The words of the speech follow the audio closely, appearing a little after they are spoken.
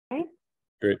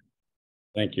Great.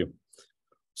 Thank you.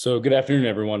 So good afternoon,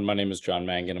 everyone. My name is John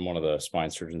Mangan. I'm one of the spine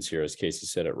surgeons here, as Casey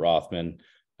said, at Rothman.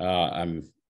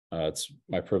 It's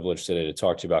my privilege today to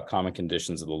talk to you about common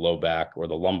conditions of the low back or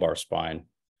the lumbar spine.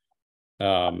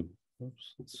 Let's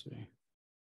see.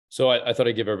 So I thought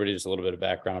I'd give everybody just a little bit of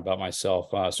background about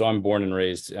myself. So I'm born and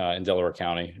raised in Delaware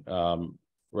County,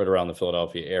 right around the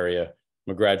Philadelphia area.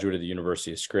 I'm a graduate of the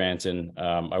University of Scranton.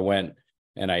 I went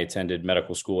and I attended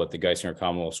medical school at the Geisinger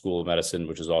Commonwealth School of Medicine,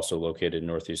 which is also located in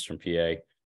northeastern PA.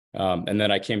 And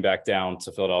then I came back down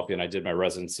to Philadelphia and I did my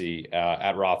residency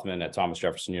at Rothman at Thomas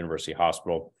Jefferson University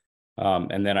Hospital.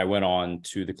 And then I went on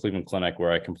to the Cleveland Clinic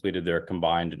where I completed their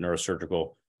combined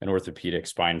neurosurgical and orthopedic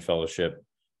spine fellowship.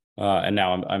 And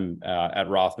now I'm at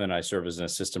Rothman. I serve as an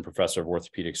assistant professor of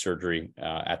orthopedic surgery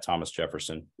at Thomas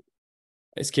Jefferson.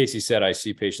 As Casey said, I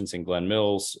see patients in Glen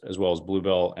Mills, as well as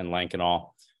Bluebell and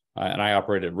Lankenau. And I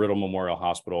operate at Riddle Memorial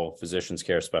Hospital, Physicians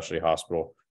Care Specialty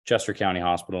Hospital, Chester County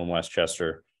Hospital in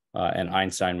Westchester, and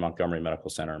Einstein Montgomery Medical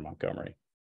Center in Montgomery.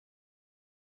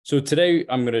 So today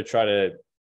I'm going to try to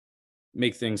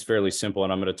make things fairly simple,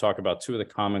 and I'm going to talk about two of the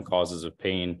common causes of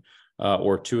pain,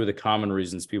 or two of the common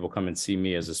reasons people come and see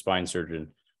me as a spine surgeon.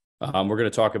 We're going to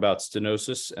talk about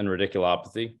stenosis and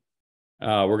radiculopathy.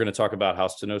 We're going to talk about how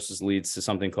stenosis leads to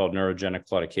something called neurogenic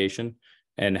claudication,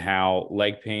 and how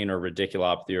leg pain or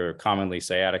radiculopathy, or commonly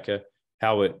sciatica,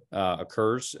 how it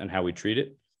occurs and how we treat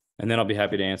it. And then I'll be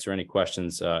happy to answer any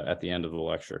questions at the end of the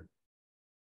lecture.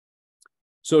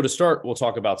 So to start, we'll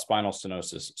talk about spinal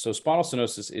stenosis. So spinal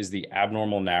stenosis is the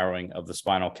abnormal narrowing of the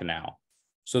spinal canal.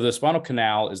 So the spinal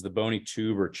canal is the bony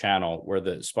tube or channel where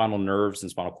the spinal nerves and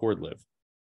spinal cord live.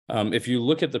 If you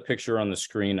look at the picture on the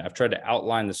screen, I've tried to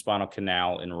outline the spinal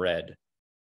canal in red.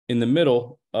 In the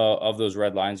middle of those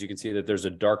red lines, you can see that there's a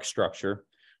dark structure.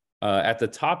 At the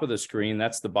top of the screen,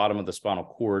 that's the bottom of the spinal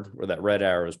cord where that red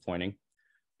arrow is pointing.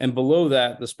 And below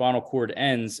that, the spinal cord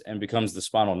ends and becomes the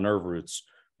spinal nerve roots,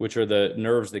 which are the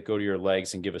nerves that go to your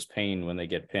legs and give us pain when they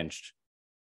get pinched.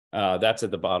 That's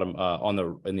at the bottom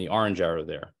in the orange arrow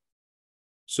there.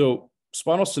 So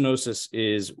spinal stenosis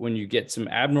is when you get some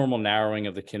abnormal narrowing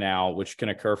of the canal, which can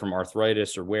occur from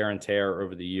arthritis or wear and tear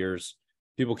over the years.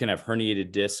 People can have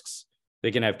herniated discs.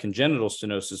 They can have congenital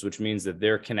stenosis, which means that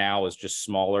their canal is just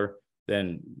smaller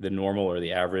than the normal or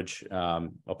the average.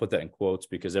 I'll put that in quotes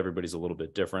because everybody's a little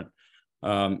bit different.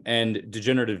 And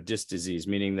degenerative disc disease,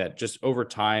 meaning that just over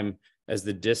time, as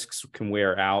the discs can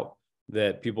wear out,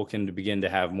 that people can begin to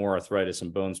have more arthritis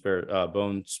and bone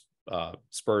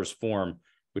spurs form,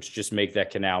 which just make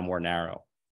that canal more narrow.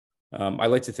 I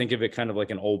like to think of it kind of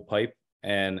like an old pipe.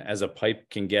 And as a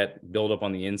pipe can get build up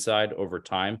on the inside over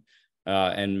time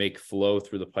and make flow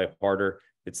through the pipe harder,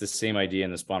 it's the same idea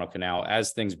in the spinal canal.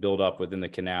 As things build up within the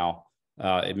canal,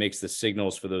 it makes the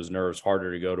signals for those nerves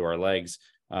harder to go to our legs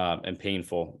and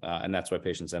painful. And that's why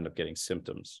patients end up getting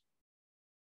symptoms.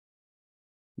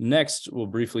 Next, we'll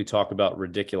briefly talk about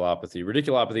radiculopathy.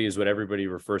 Radiculopathy is what everybody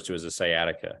refers to as a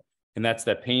sciatica. And that's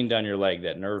that pain down your leg,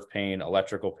 that nerve pain,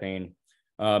 electrical pain.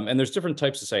 And there's different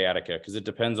types of sciatica because it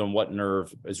depends on what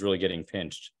nerve is really getting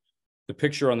pinched. The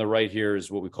picture on the right here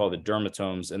is what we call the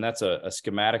dermatomes, and that's a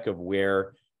schematic of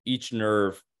where each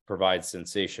nerve provides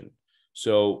sensation.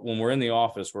 So when we're in the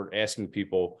office, we're asking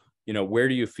people, where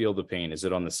do you feel the pain? Is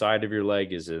it on the side of your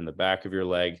leg? Is it in the back of your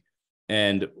leg?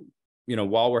 And,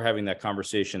 while we're having that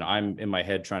conversation, I'm in my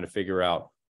head trying to figure out,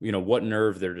 what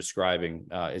nerve they're describing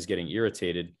is getting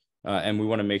irritated. And we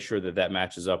want to make sure that that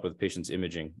matches up with patient's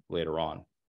imaging later on.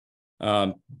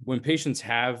 When patients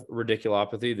have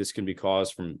radiculopathy, this can be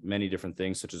caused from many different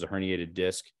things, such as a herniated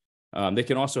disc. They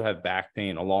can also have back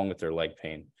pain along with their leg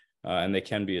pain, and they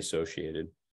can be associated.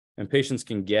 And patients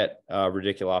can get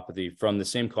radiculopathy from the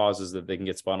same causes that they can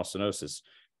get spinal stenosis.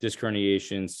 Disc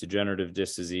herniations, degenerative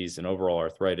disc disease, and overall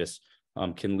arthritis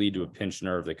can lead to a pinched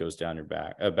nerve that goes down your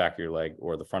back of your leg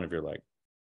or the front of your leg.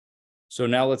 So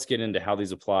now let's get into how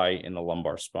these apply in the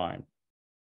lumbar spine.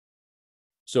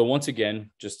 So once again,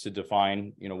 just to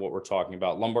define, what we're talking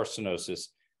about, lumbar stenosis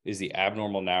is the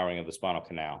abnormal narrowing of the spinal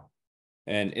canal.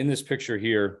 And in this picture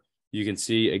here, you can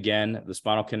see, again, the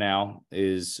spinal canal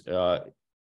is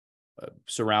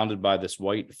surrounded by this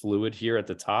white fluid here at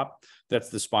the top. That's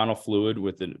the spinal fluid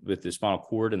with the spinal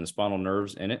cord and the spinal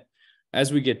nerves in it.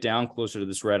 As we get down closer to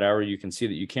this red arrow, you can see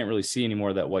that you can't really see any more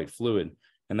of that white fluid.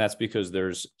 And that's because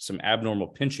there's some abnormal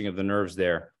pinching of the nerves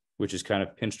there, which is kind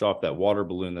of pinched off that water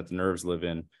balloon that the nerves live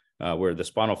in, where the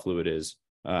spinal fluid is.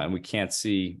 And we can't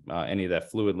see any of that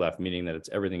fluid left, meaning that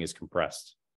everything is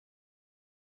compressed.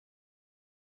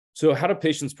 So how do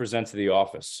patients present to the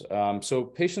office? So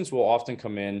patients will often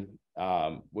come in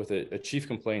with a chief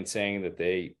complaint saying that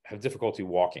they have difficulty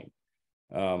walking.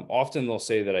 Often they'll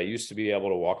say that I used to be able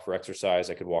to walk for exercise.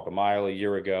 I could walk a mile a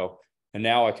year ago, and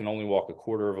now I can only walk a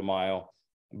quarter of a mile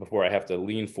before I have to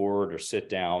lean forward or sit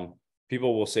down.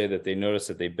 People will say that they notice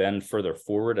that they bend further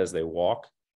forward as they walk.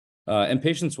 And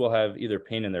patients will have either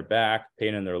pain in their back,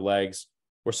 pain in their legs,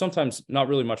 or sometimes not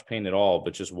really much pain at all,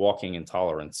 but just walking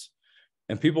intolerance.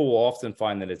 And people will often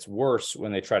find that it's worse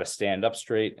when they try to stand up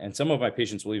straight. And some of my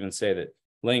patients will even say that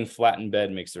laying flat in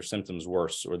bed makes their symptoms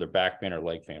worse, or their back pain or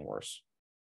leg pain worse.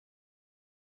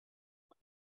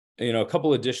 A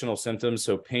couple additional symptoms.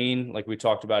 So pain, like we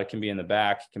talked about, it can be in the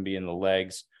back, it can be in the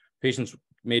legs. Patients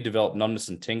may develop numbness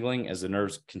and tingling as the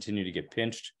nerves continue to get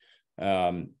pinched.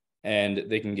 And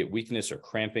they can get weakness or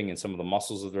cramping in some of the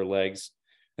muscles of their legs.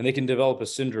 And they can develop a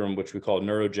syndrome, which we call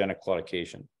neurogenic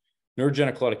claudication.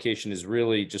 Neurogenic claudication is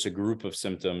really just a group of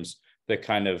symptoms that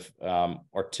kind of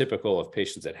are typical of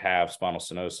patients that have spinal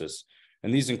stenosis.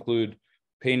 And these include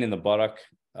pain in the buttock,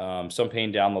 some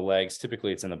pain down the legs.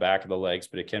 Typically, it's in the back of the legs,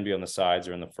 but it can be on the sides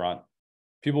or in the front.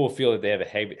 People will feel that they have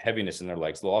a heaviness in their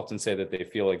legs. They'll often say that they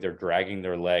feel like they're dragging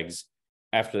their legs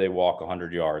after they walk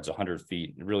 100 yards, 100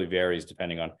 feet. It really varies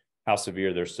depending on how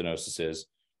severe their stenosis is,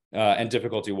 and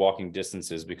difficulty walking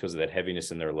distances because of that heaviness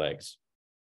in their legs.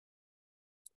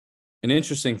 An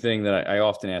interesting thing that I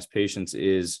often ask patients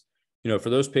is, for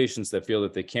those patients that feel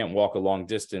that they can't walk a long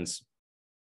distance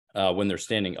when they're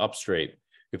standing up straight,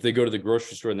 if they go to the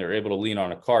grocery store and they're able to lean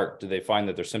on a cart, do they find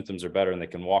that their symptoms are better and they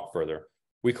can walk further?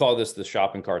 We call this the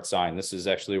shopping cart sign. This is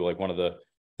actually like one of the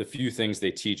few things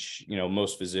they teach,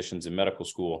 most physicians in medical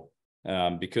school,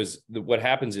 because what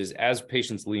happens is as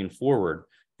patients lean forward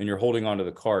and you're holding onto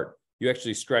the cart, you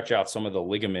actually stretch out some of the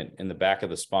ligament in the back of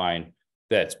the spine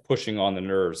that's pushing on the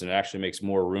nerves, and it actually makes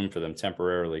more room for them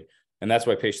temporarily. And that's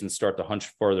why patients start to hunch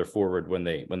farther forward when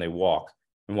they walk,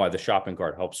 and why the shopping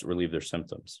cart helps relieve their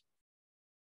symptoms.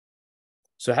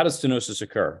 So how does stenosis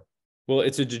occur? Well,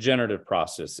 it's a degenerative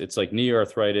process. It's like knee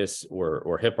arthritis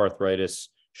or hip arthritis,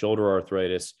 shoulder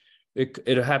arthritis.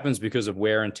 It happens because of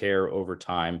wear and tear over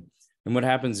time. And what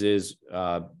happens is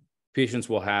patients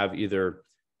will have either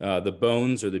the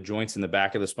bones or the joints in the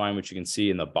back of the spine, which you can see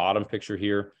in the bottom picture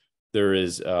here. There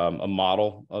is a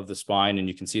model of the spine, and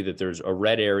you can see that there's a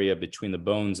red area between the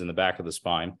bones in the back of the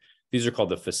spine. These are called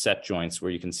the facet joints,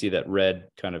 where you can see that red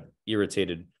kind of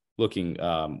irritated looking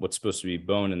what's supposed to be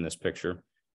bone in this picture.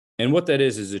 And what that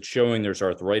is it's showing there's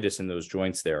arthritis in those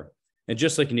joints there. And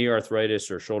just like knee arthritis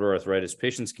or shoulder arthritis,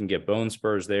 patients can get bone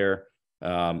spurs there,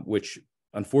 which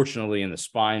unfortunately in the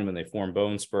spine, when they form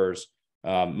bone spurs,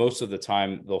 most of the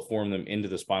time they'll form them into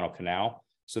the spinal canal.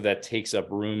 So that takes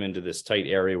up room into this tight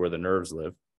area where the nerves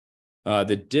live.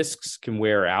 The discs can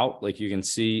wear out, like you can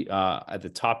see at the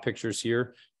top pictures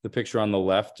here. The picture on the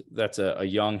left, that's a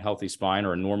young, healthy spine,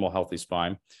 or a normal, healthy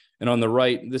spine. And on the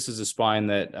right, this is a spine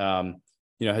that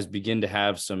has begun to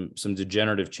have some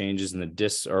degenerative changes, and the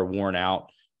discs are worn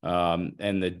out,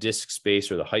 and the disc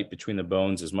space or the height between the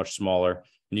bones is much smaller.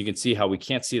 And you can see how we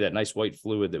can't see that nice white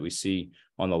fluid that we see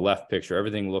on the left picture.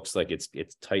 Everything looks like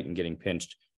it's tight and getting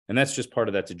pinched. And that's just part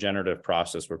of that degenerative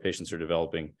process where patients are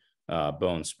developing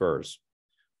bone spurs.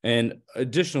 And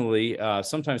additionally,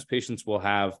 sometimes patients will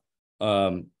have,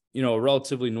 a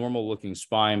relatively normal looking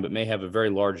spine, but may have a very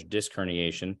large disc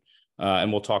herniation.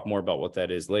 And we'll talk more about what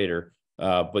that is later.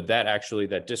 But that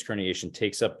disc herniation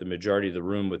takes up the majority of the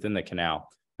room within the canal,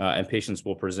 and patients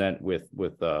will present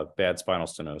with bad spinal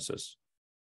stenosis.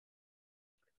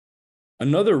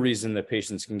 Another reason that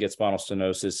patients can get spinal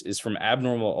stenosis is from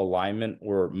abnormal alignment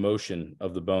or motion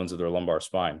of the bones of their lumbar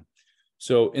spine.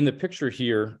 So in the picture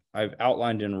here, I've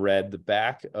outlined in red the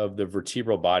back of the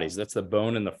vertebral bodies. That's the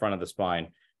bone in the front of the spine.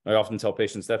 I often tell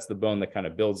patients that's the bone that kind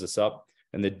of builds us up,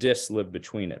 and the discs live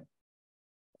between it.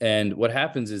 And what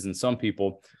happens is in some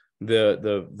people,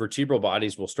 the vertebral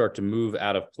bodies will start to move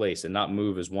out of place and not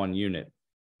move as one unit.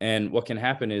 And what can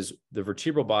happen is the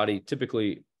vertebral body,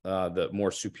 typically the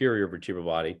more superior vertebral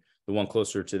body, the one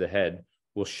closer to the head,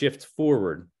 will shift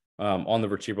forward on the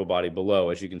vertebral body below.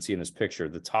 As you can see in this picture,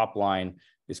 the top line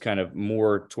is kind of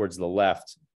more towards the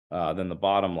left than the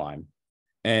bottom line.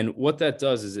 And what that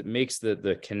does is it makes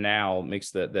the canal, makes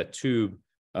that tube,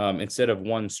 instead of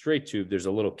one straight tube, there's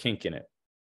a little kink in it.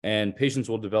 And patients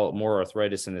will develop more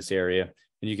arthritis in this area.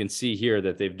 And you can see here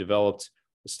that they've developed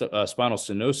spinal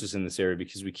stenosis in this area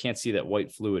because we can't see that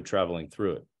white fluid traveling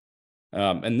through it.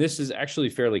 And this is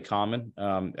actually fairly common.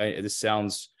 This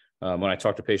sounds, when I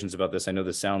talk to patients about this, I know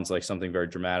this sounds like something very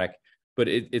dramatic, but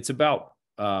it's about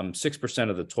 6%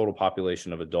 of the total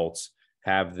population of adults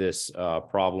have this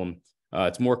problem.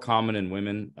 It's more common in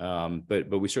women,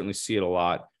 but we certainly see it a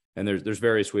lot. And there's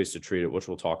various ways to treat it, which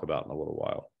we'll talk about in a little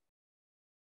while.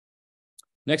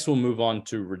 Next, we'll move on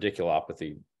to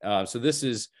radiculopathy. So this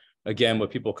is, again,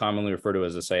 what people commonly refer to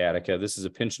as a sciatica. This is a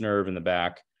pinched nerve in the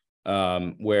back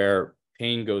where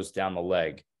pain goes down the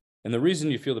leg. And the reason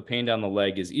you feel the pain down the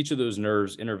leg is each of those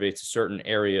nerves innervates a certain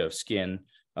area of skin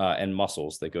and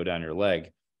muscles that go down your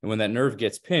leg. And when that nerve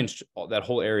gets pinched, that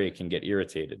whole area can get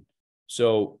irritated.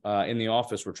 So in the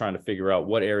office, we're trying to figure out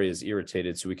what area is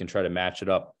irritated so we can try to match it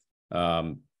up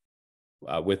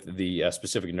with the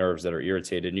specific nerves that are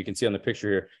irritated. And you can see on the picture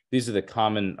here, these are the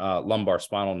common lumbar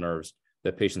spinal nerves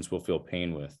that patients will feel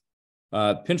pain with.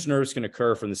 Pinched nerves can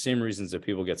occur from the same reasons that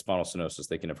people get spinal stenosis.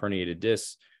 They can have herniated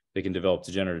discs, they can develop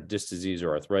degenerative disc disease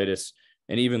or arthritis,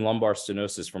 and even lumbar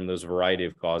stenosis from those variety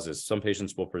of causes. Some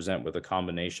patients will present with a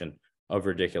combination of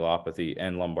radiculopathy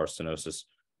and lumbar stenosis,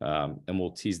 and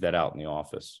we'll tease that out in the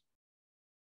office.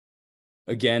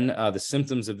 Again, the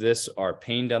symptoms of this are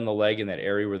pain down the leg in that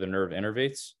area where the nerve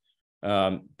innervates.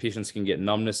 Patients can get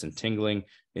numbness and tingling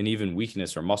and even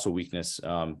weakness or muscle weakness.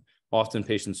 Often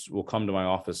patients will come to my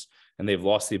office and they've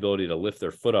lost the ability to lift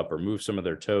their foot up or move some of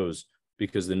their toes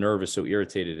because the nerve is so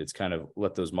irritated, it's kind of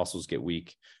let those muscles get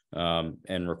weak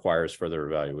and requires further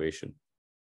evaluation.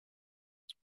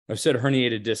 I've said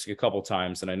herniated disc a couple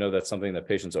times, and I know that's something that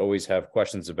patients always have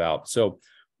questions about. So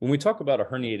when we talk about a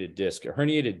herniated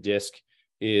disc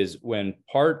is when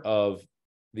part of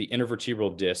the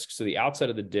intervertebral disc, so the outside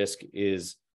of the disc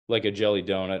is like a jelly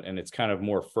donut and it's kind of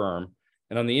more firm.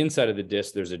 And on the inside of the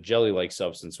disc, there's a jelly-like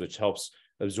substance which helps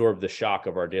absorb the shock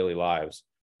of our daily lives.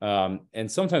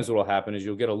 And sometimes what will happen is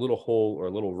you'll get a little hole or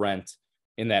a little rent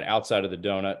in that outside of the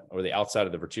donut or the outside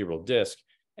of the vertebral disc,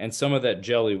 and some of that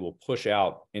jelly will push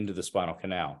out into the spinal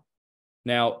canal.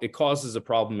 Now, it causes a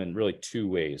problem in really two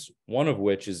ways, one of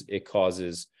which is it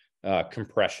causes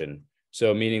compression.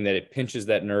 So meaning that it pinches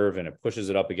that nerve and it pushes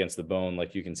it up against the bone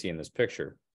like you can see in this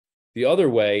picture. The other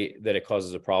way that it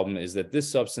causes a problem is that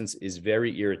this substance is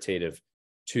very irritative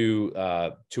to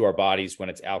our bodies when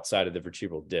it's outside of the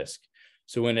vertebral disc.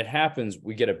 So when it happens,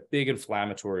 we get a big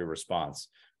inflammatory response.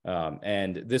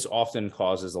 And this often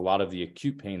causes a lot of the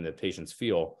acute pain that patients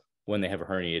feel when they have a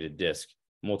herniated disc.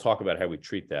 And we'll talk about how we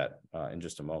treat that in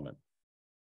just a moment.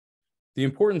 The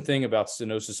important thing about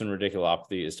stenosis and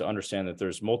radiculopathy is to understand that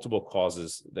there's multiple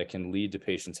causes that can lead to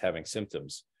patients having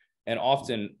symptoms. And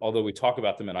often, although we talk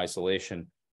about them in isolation,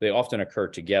 they often occur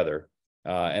together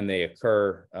and they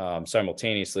occur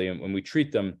simultaneously. And when we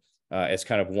treat them as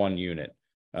kind of one unit.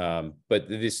 But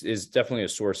this is definitely a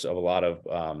source of a lot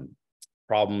of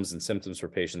problems and symptoms for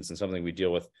patients and something we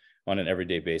deal with on an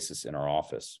everyday basis in our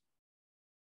office.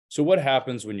 So what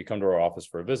happens when you come to our office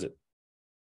for a visit?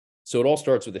 So it all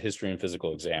starts with a history and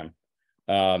physical exam.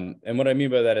 And what I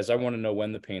mean by that is I want to know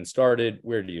when the pain started,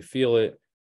 where do you feel it?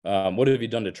 What have you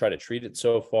done to try to treat it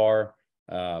so far?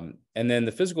 And then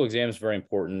the physical exam is very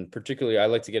important. Particularly, I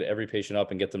like to get every patient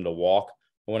up and get them to walk.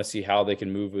 I want to see how they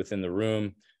can move within the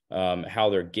room, how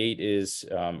their gait is.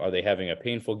 Are they having a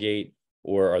painful gait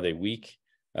or are they weak?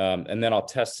 And then I'll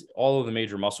test all of the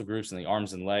major muscle groups in the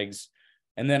arms and legs.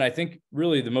 And then I think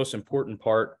really the most important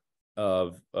part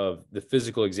of the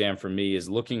physical exam for me is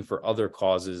looking for other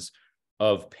causes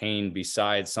of pain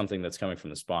besides something that's coming from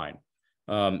the spine.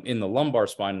 In the lumbar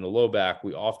spine and the low back,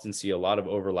 we often see a lot of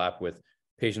overlap with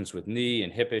patients with knee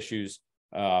and hip issues.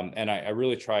 And I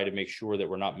really try to make sure that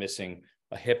we're not missing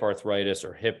a hip arthritis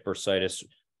or hip bursitis,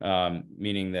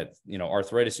 meaning that,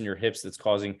 arthritis in your hips that's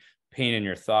causing pain in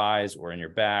your thighs or in your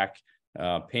back.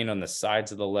 Pain on the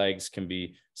sides of the legs can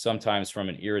be sometimes from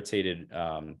an irritated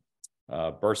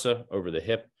bursa over the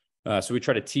hip. So we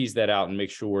try to tease that out and make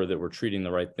sure that we're treating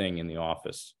the right thing in the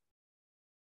office.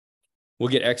 We'll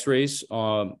get x-rays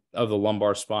of the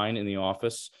lumbar spine in the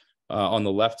office. On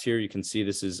the left here, you can see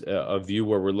this is a view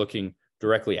where we're looking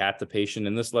directly at the patient,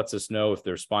 and this lets us know if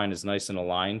their spine is nice and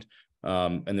aligned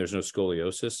and there's no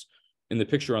scoliosis. In the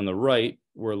picture on the right,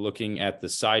 we're looking at the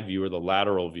side view or the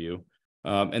lateral view,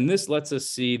 and this lets us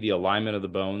see the alignment of the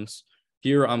bones.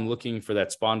 Here, I'm looking for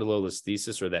that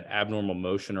spondylolisthesis or that abnormal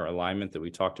motion or alignment that we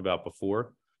talked about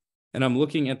before. And I'm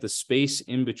looking at the space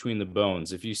in between the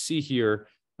bones. If you see here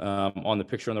on the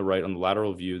picture on the right, on the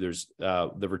lateral view, there's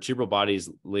the vertebral body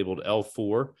is labeled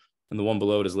L4 and the one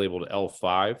below it is labeled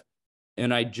L5.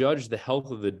 And I judge the health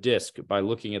of the disc by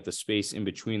looking at the space in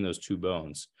between those two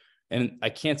bones. And I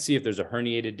can't see if there's a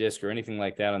herniated disc or anything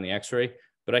like that on the x-ray,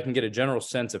 but I can get a general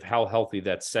sense of how healthy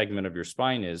that segment of your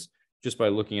spine is just by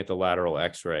looking at the lateral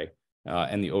x-ray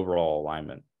and the overall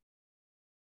alignment.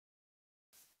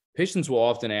 Patients will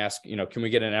often ask, can we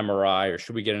get an MRI or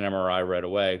should we get an MRI right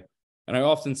away? And I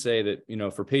often say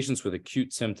that, for patients with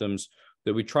acute symptoms,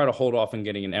 that we try to hold off on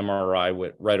getting an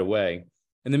MRI right away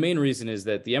And the main reason is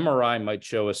that the MRI might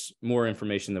show us more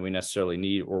information than we necessarily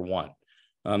need or want.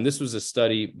 This was a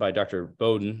study by Dr.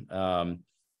 Bowden,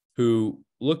 who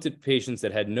looked at patients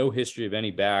that had no history of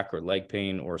any back or leg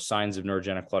pain or signs of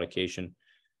neurogenic claudication.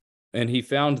 And he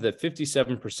found that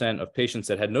 57% of patients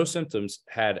that had no symptoms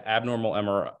had an abnormal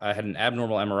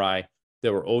MRI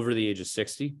that were over the age of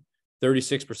 60.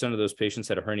 36% of those patients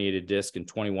had a herniated disc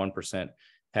and 21%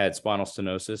 had spinal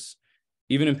stenosis.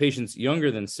 Even in patients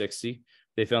younger than 60,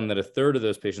 they found that a third of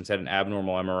those patients had an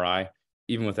abnormal MRI,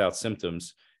 even without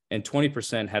symptoms, and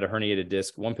 20% had a herniated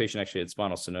disc. One patient actually had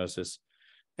spinal stenosis.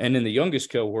 And in the youngest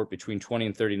cohort, between 20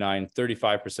 and 39,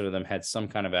 35% of them had some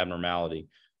kind of abnormality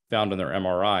found on their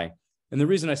MRI. And the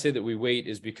reason I say that we wait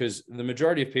is because the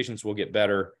majority of patients will get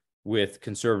better with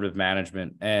conservative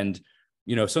management. And,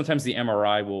 sometimes the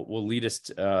MRI will lead us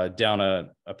down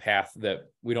a path that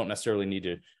we don't necessarily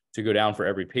need to go down for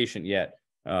every patient yet.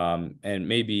 And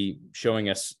maybe showing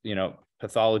us,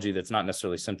 pathology that's not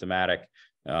necessarily symptomatic,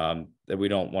 that we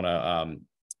don't want to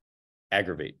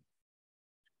aggravate.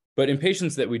 But in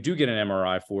patients that we do get an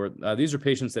MRI for, these are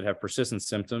patients that have persistent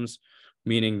symptoms,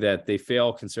 meaning that they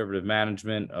fail conservative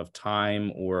management of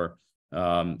time or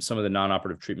some of the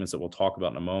non-operative treatments that we'll talk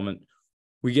about in a moment.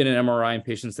 We get an MRI in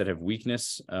patients that have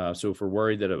weakness. So if we're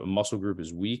worried that a muscle group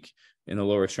is weak in the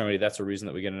lower extremity, that's a reason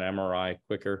that we get an MRI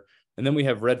quicker. And then we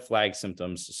have red flag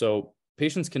symptoms. So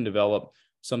patients can develop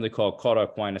something called cauda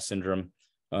equina syndrome.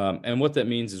 And what that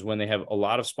means is when they have a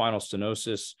lot of spinal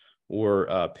stenosis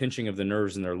or pinching of the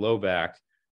nerves in their low back,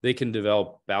 they can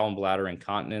develop bowel and bladder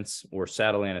incontinence or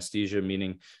saddle anesthesia,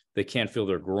 meaning they can't feel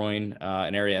their groin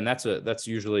an area. And that's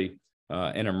usually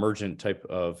an emergent type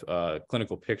of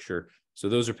clinical picture. So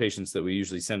those are patients that we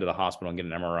usually send to the hospital and get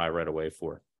an MRI right away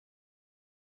for.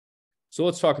 So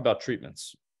let's talk about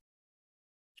treatments.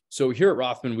 So here at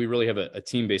Rothman, we really have a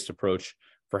team-based approach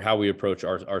for how we approach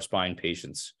our spine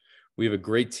patients. We have a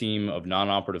great team of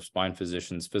non-operative spine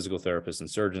physicians, physical therapists, and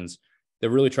surgeons that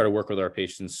really try to work with our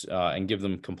patients and give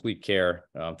them complete care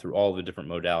through all the different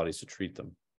modalities to treat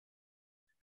them.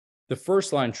 The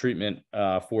first line treatment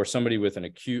for somebody with an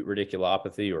acute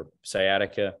radiculopathy or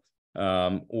sciatica,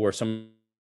 or somebody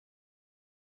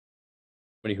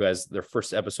who has their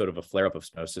first episode of a flare-up of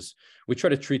stenosis, we try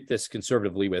to treat this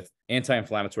conservatively with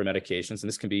anti-inflammatory medications. And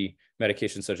this can be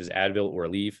medications such as Advil or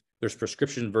Aleve. There's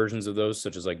prescription versions of those,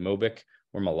 such as like Mobic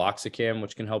or meloxicam,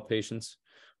 which can help patients.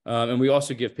 And we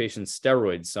also give patients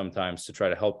steroids sometimes to try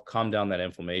to help calm down that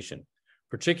inflammation,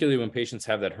 particularly when patients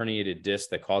have that herniated disc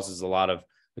that causes a lot of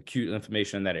acute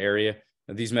inflammation in that area.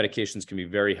 These medications can be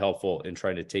very helpful in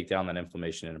trying to take down that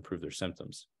inflammation and improve their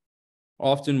symptoms.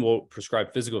 Often we'll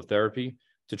prescribe physical therapy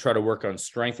to try to work on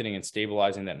strengthening and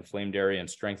stabilizing that inflamed area and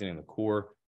strengthening the core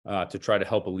to try to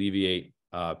help alleviate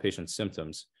patients'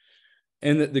 symptoms.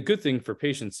 And the good thing for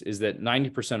patients is that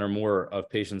 90% or more of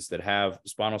patients that have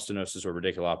spinal stenosis or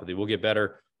radiculopathy will get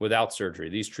better without surgery.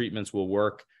 These treatments will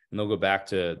work and they'll go back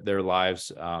to their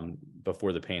lives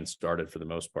before the pain started for the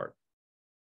most part.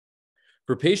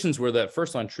 For patients where that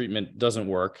first line treatment doesn't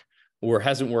work or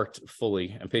hasn't worked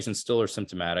fully and patients still are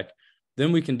symptomatic,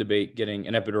 then we can debate getting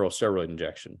an epidural steroid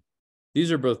injection.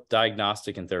 These are both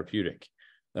diagnostic and therapeutic.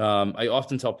 I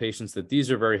often tell patients that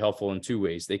these are very helpful in two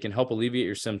ways. They can help alleviate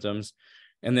your symptoms.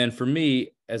 And then for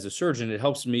me, as a surgeon, it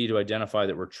helps me to identify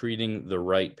that we're treating the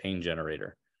right pain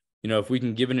generator. If we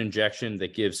can give an injection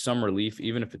that gives some relief,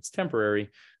 even if it's temporary,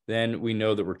 then we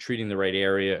know that we're treating the right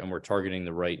area and we're targeting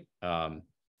the right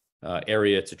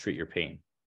area to treat your pain.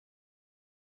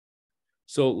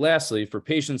 So lastly, for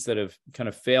patients that have kind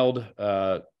of failed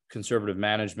conservative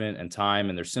management and time,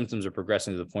 and their symptoms are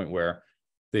progressing to the point where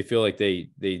they feel like they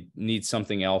need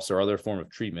something else or other form of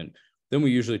treatment, then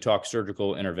we usually talk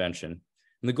surgical intervention.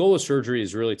 And the goal of surgery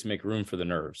is really to make room for the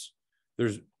nerves.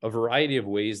 There's a variety of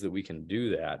ways that we can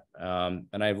do that.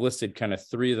 And I've listed kind of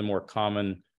three of the more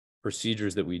common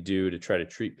procedures that we do to try to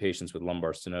treat patients with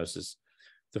lumbar stenosis.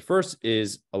 The first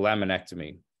is a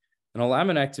laminectomy. And a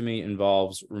laminectomy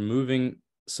involves removing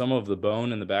some of the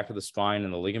bone in the back of the spine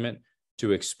and the ligament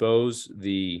to expose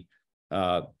the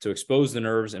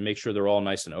nerves and make sure they're all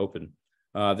nice and open.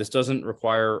 This doesn't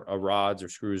require rods or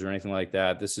screws or anything like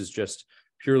that. This is just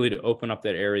purely to open up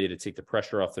that area to take the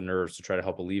pressure off the nerves to try to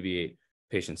help alleviate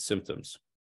patients' symptoms.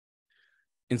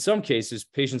 In some cases,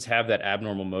 patients have that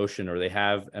abnormal motion or they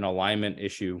have an alignment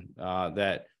issue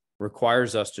that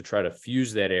requires us to try to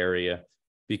fuse that area,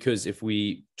 because if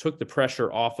we took the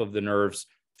pressure off of the nerves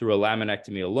through a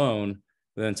laminectomy alone,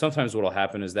 then sometimes what will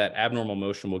happen is that abnormal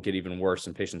motion will get even worse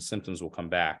and patient's symptoms will come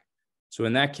back. So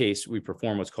in that case, we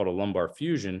perform what's called a lumbar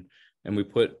fusion, and we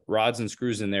put rods and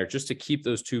screws in there just to keep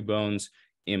those two bones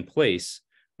in place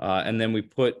And then we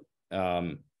put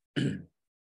we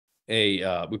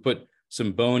put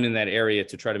some bone in that area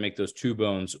to try to make those two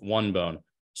bones one bone,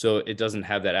 so it doesn't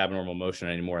have that abnormal motion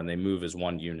anymore, and they move as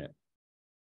one unit.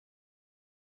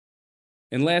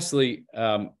 And lastly,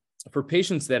 for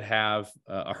patients that have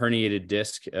a herniated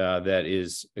disc that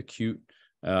is acute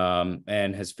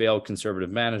and has failed conservative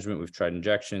management, we've tried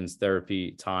injections,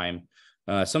 therapy, time.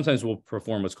 Sometimes we'll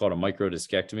perform what's called a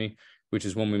microdiscectomy, which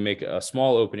is when we make a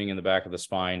small opening in the back of the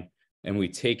spine and we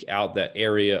take out that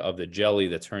area of the jelly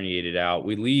that's herniated out.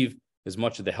 We leave as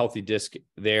much of the healthy disc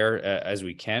there as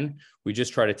we can. We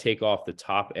just try to take off the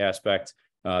top aspect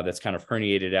that's kind of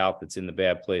herniated out, that's in the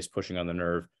bad place, pushing on the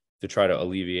nerve, to try to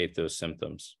alleviate those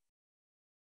symptoms.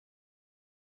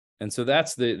 And so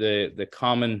that's the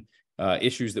common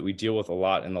issues that we deal with a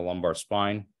lot in the lumbar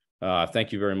spine.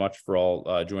 Thank you very much for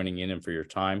all joining in and for your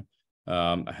time.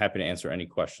 I'm happy to answer any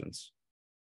questions.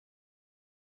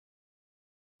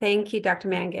 Thank you, Dr.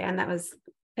 Mangan. That was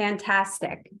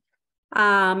fantastic.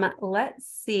 Let's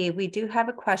see. We do have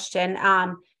a question.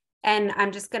 And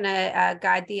I'm just going to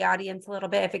guide the audience a little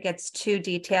bit. If it gets too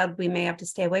detailed, we may have to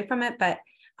stay away from it, but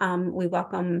we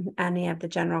welcome any of the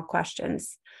general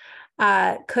questions.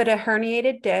 Could a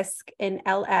herniated disc in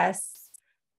LS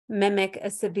mimic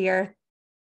a severe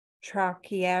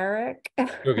trochanteric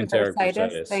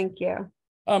bursitis? Thank you.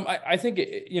 I think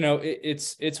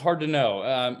it's hard to know.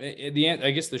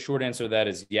 I guess the short answer to that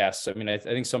is yes. I mean, I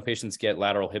think some patients get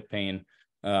lateral hip pain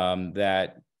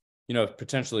that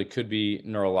potentially could be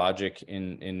neurologic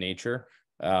in nature,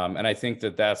 and I think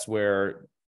that's where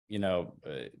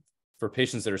for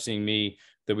patients that are seeing me,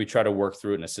 that we try to work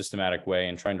through it in a systematic way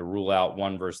and trying to rule out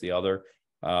one versus the other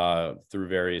through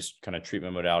various kind of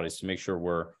treatment modalities to make sure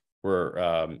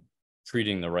we're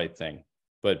treating the right thing.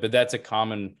 But that's a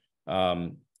common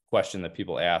question that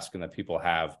people ask and that people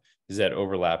have, is that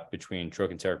overlap between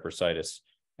trochanteric bursitis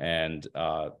and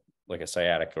like a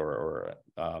sciatic or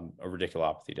a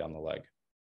radiculopathy down the leg.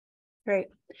 Great.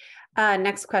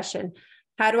 Next question.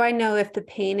 How do I know if the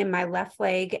pain in my left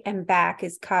leg and back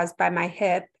is caused by my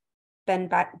hip, been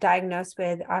diagnosed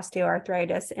with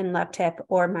osteoarthritis in left hip,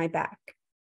 or my back?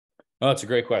 Oh, that's a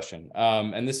great question.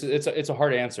 And it's a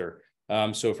hard answer.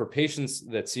 So for patients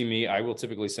that see me, I will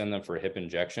typically send them for a hip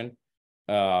injection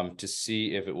to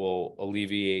see if it will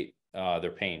alleviate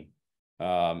their pain.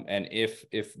 And if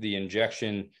the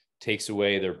injection takes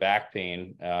away their back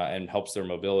pain and helps their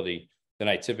mobility, then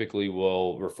I typically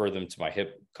will refer them to my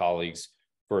hip colleagues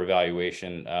for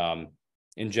evaluation.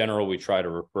 In general, we try to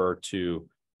refer to,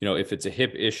 if it's a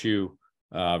hip issue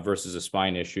versus a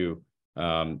spine issue,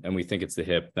 and we think it's the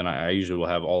hip, then I usually will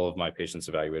have all of my patients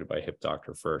evaluated by a hip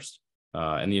doctor first.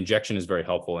 And the injection is very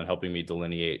helpful in helping me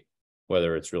delineate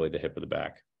whether it's really the hip or the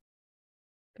back.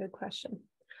 Good question.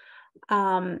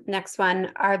 Next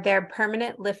one, are there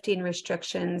permanent lifting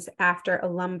restrictions after a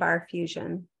lumbar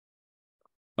fusion?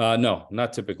 No,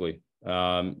 not typically.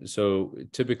 So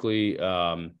typically,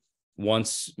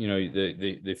 once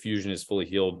the fusion is fully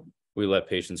healed, we let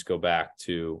patients go back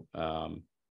to all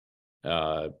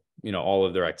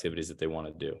of their activities that they want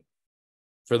to do.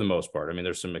 For the most part, I mean,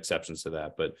 there's some exceptions to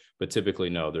that, but typically,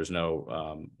 no, there's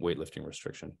no weightlifting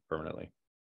restriction permanently.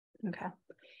 Okay.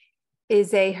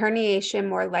 Is a herniation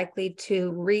more likely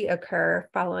to reoccur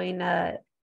following a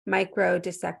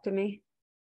microdiscectomy?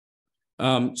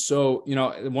 So,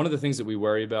 one of the things that we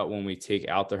worry about when we take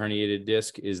out the herniated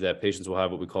disc is that patients will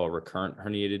have what we call a recurrent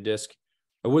herniated disc.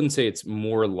 I wouldn't say it's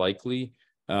more likely,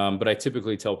 but I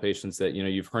typically tell patients that,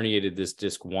 you've herniated this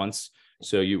disc once,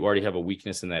 so you already have a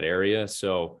weakness in that area.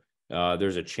 So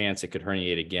there's a chance it could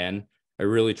herniate again. I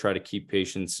really try to keep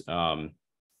patients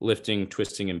lifting,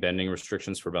 twisting, and bending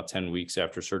restrictions for about 10 weeks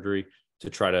after surgery to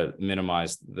try to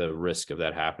minimize the risk of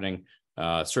that happening.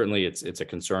 Certainly, it's a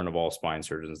concern of all spine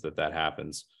surgeons that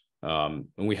happens. And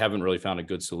we haven't really found a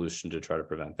good solution to try to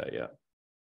prevent that yet.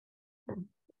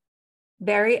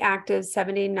 Very active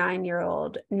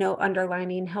 79-year-old, no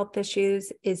underlying health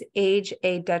issues. Is age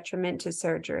a detriment to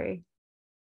surgery?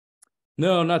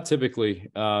 No, not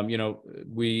typically.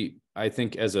 I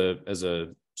think as a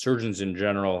surgeons in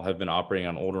general have been operating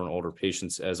on older and older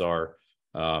patients as our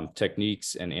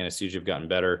techniques and anesthesia have gotten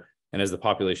better. And as the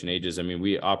population ages, I mean,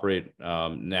 we operate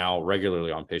now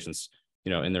regularly on patients,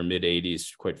 in their mid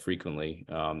 80s quite frequently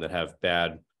that have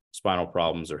bad spinal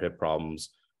problems or hip problems.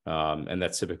 And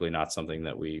that's typically not something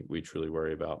that we truly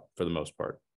worry about for the most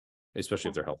part, especially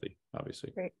if they're healthy,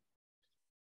 obviously. Great.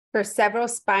 For several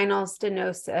spinal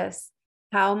stenosis,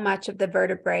 how much of the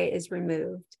vertebrae is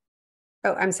removed?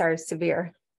 Oh, I'm sorry,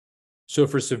 severe. So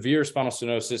for severe spinal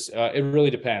stenosis, it really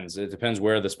depends. It depends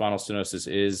where the spinal stenosis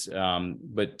is.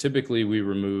 But typically we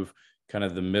remove kind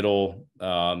of the middle.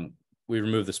 We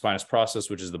remove the spinous process,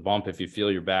 which is the bump. If you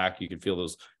feel your back, you can feel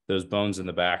those bones in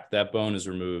the back. That bone is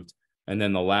removed, and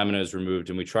then the lamina is removed.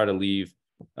 And we try to leave,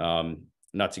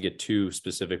 not to get too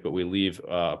specific, but we leave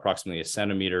approximately 1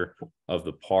 centimeter of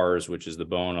the pars, which is the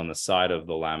bone on the side of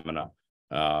the lamina.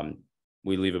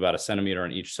 We leave about 1 centimeter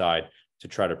on each side to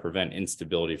try to prevent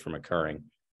instability from occurring.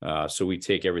 So we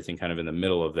take everything kind of in the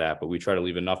middle of that, but we try to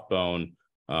leave enough bone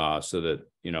so that,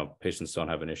 patients don't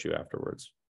have an issue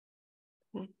afterwards.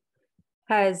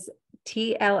 Has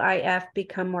TLIF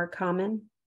become more common?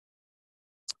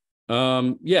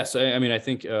 Yes, I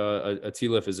think a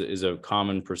TLIF is a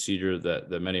common procedure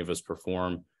that many of us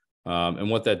perform. And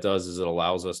what that does is it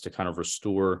allows us to kind of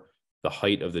restore the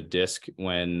height of the disc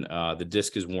when the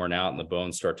disc is worn out and the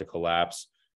bones start to collapse.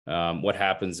 What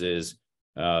happens is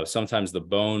sometimes the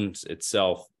bones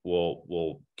itself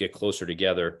will get closer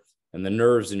together, and the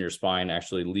nerves in your spine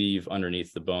actually leave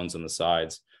underneath the bones on the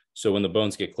sides. So when the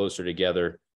bones get closer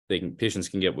together, patients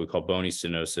can get what we call bony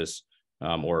stenosis,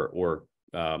 or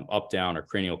up down or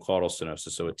cranial caudal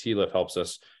stenosis. So a TLIF helps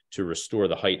us to restore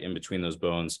the height in between those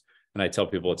bones. And I tell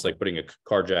people it's like putting a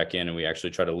car jack in, and we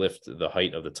actually try to lift the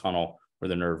height of the tunnel where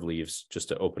the nerve leaves just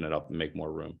to open it up and make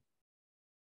more room.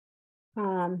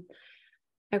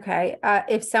 Okay.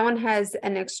 If someone has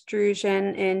an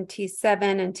extrusion in T7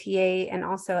 and T8 and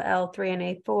also L3 and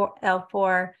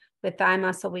L4 with thigh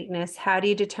muscle weakness, how do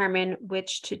you determine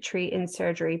which to treat in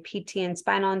surgery? PT and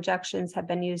spinal injections have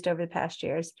been used over the past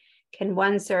years. Can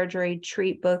one surgery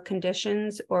treat both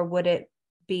conditions, or would it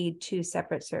be 2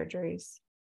 separate surgeries?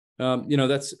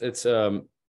 It's a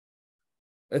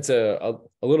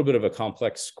little bit of a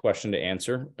complex question to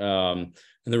answer. And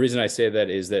the reason I say that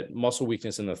is that muscle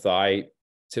weakness in the thigh,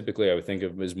 typically I would think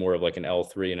of as more of like an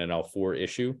L3 and an L4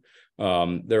 issue.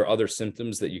 There are other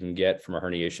symptoms that you can get from a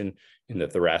herniation in the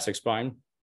thoracic spine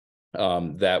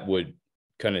that would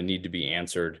kind of need to be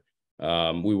answered.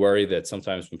 We worry that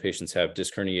sometimes when patients have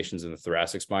disc herniations in the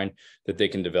thoracic spine, that they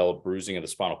can develop bruising of the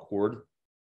spinal cord,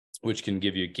 which can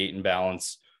give you gait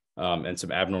imbalance and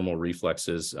some abnormal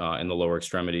reflexes in the lower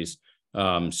extremities.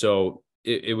 So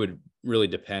it would really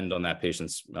depend on that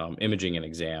patient's imaging and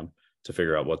exam to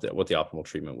figure out what the optimal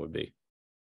treatment would be.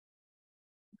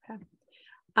 Okay.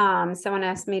 Someone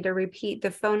asked me to repeat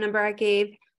the phone number I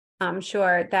gave.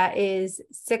 Sure, that is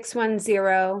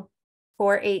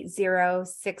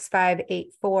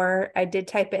 610-480-6584. I did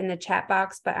type it in the chat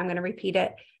box, but I'm going to repeat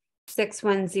it.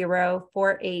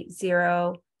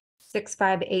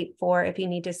 610-480-6584 if you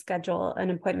need to schedule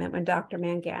an appointment with Dr.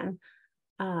 Mangan.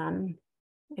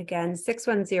 Again,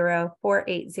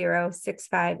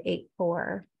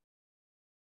 610-480-6584.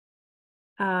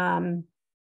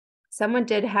 Someone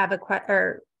did have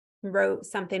wrote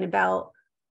something about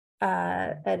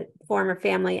a former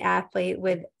family athlete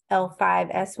with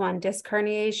L5-S1 disc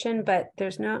herniation, but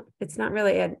it's not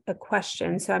really a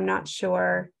question. So I'm not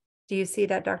sure. Do you see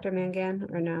that, Dr. Mangan,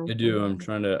 or no? I do. I'm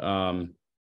trying to,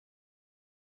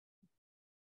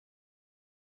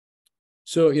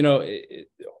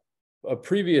 a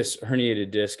previous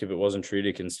herniated disc, if it wasn't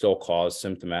treated, can still cause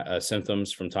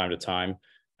symptoms from time to time.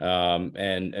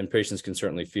 And patients can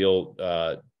certainly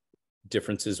feel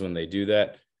differences when they do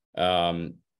that.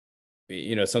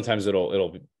 Sometimes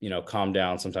it'll calm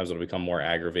down. Sometimes it'll become more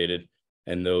aggravated,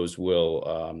 and those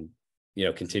will,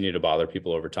 continue to bother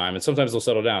people over time. And sometimes they'll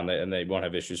settle down and they won't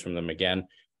have issues from them again.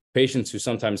 Patients who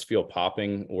sometimes feel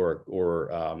popping or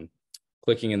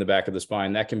clicking in the back of the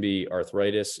spine, that can be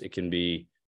arthritis. It can be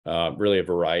really a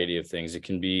variety of things. It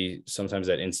can be sometimes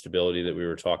that instability that we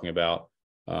were talking about,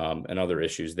 and other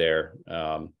issues there.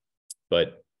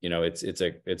 But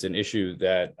it's an issue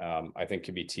that I think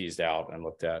can be teased out and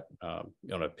looked at on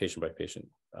a patient by patient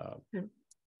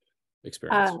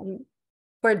experience.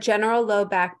 For general low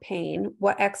back pain,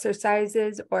 what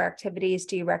exercises or activities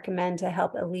do you recommend to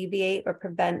help alleviate or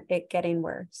prevent it getting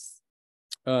worse?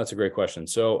 That's a great question.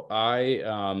 So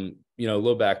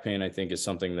low back pain, I think, is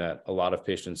something that a lot of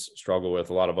patients struggle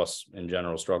with. A lot of us in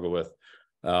general struggle with.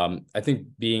 I think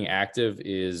being active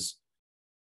is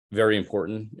very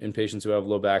important in patients who have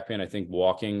low back pain. I think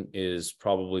walking is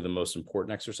probably the most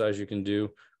important exercise you can do.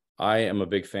 I am a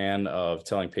big fan of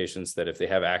telling patients that if they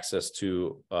have access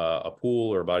to a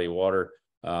pool or a body of water,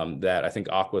 that I think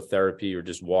aquatherapy or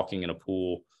just walking in a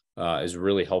pool is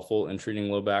really helpful in treating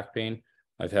low back pain.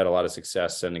 I've had a lot of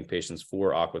success sending patients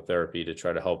for aquatherapy to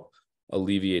try to help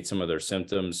alleviate some of their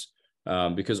symptoms.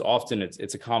 Because often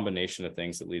it's a combination of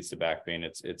things that leads to back pain.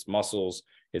 It's muscles,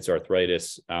 it's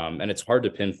arthritis, and it's hard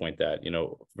to pinpoint that.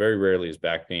 Very rarely is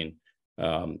back pain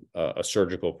a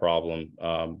surgical problem,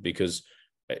 because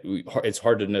it's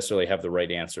hard to necessarily have the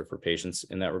right answer for patients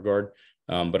in that regard.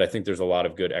 But I think there's a lot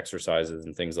of good exercises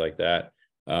and things like that.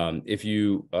 If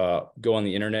you go on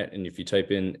the internet and if you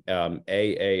type in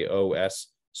AAOS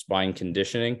spine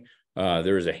conditioning,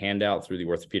 there is a handout through the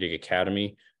Orthopaedic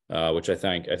Academy, which I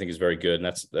think is very good.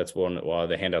 And that's one of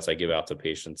the handouts I give out to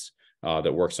patients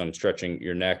that works on stretching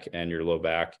your neck and your low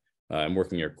back and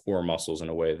working your core muscles in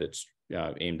a way that's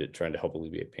aimed at trying to help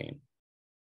alleviate pain.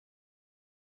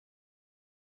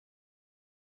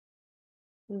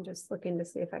 I'm just looking to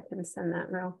see if I can send that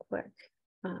real quick.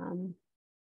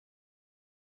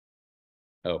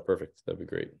 Oh, perfect. That'd be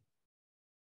great.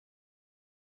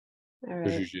 All right.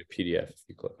 There's usually a PDF if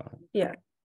you click on it. Yeah,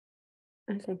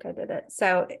 I think I did it.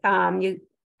 So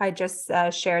I just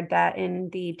shared that in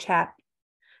the chat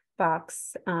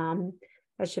box.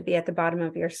 That should be at the bottom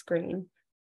of your screen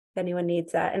if anyone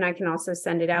needs that, and I can also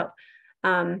send it out.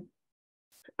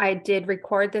 I did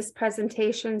record this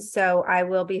presentation, so I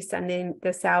will be sending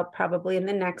this out probably in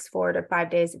the next 4 to 5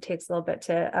 days. It takes a little bit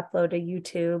to upload to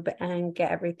YouTube and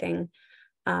get everything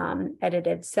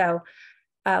edited. So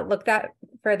look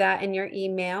for that in your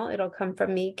email. It'll come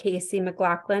from me, Casey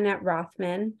McLaughlin at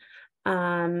Rothman.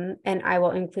 And I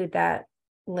will include that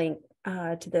link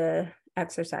to the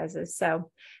exercises.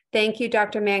 So thank you,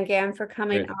 Dr. Mangan, for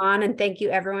coming on, and thank you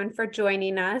everyone for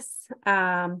joining us.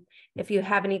 If you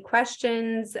have any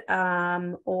questions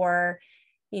or,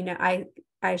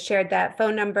 I shared that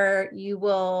phone number, you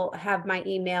will have my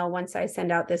email once I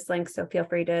send out this link. So feel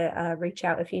free to reach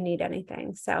out if you need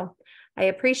anything. So I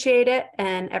appreciate it,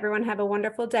 and everyone have a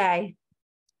wonderful day.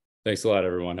 Thanks a lot,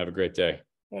 everyone. Have a great day.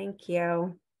 Thank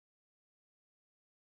you.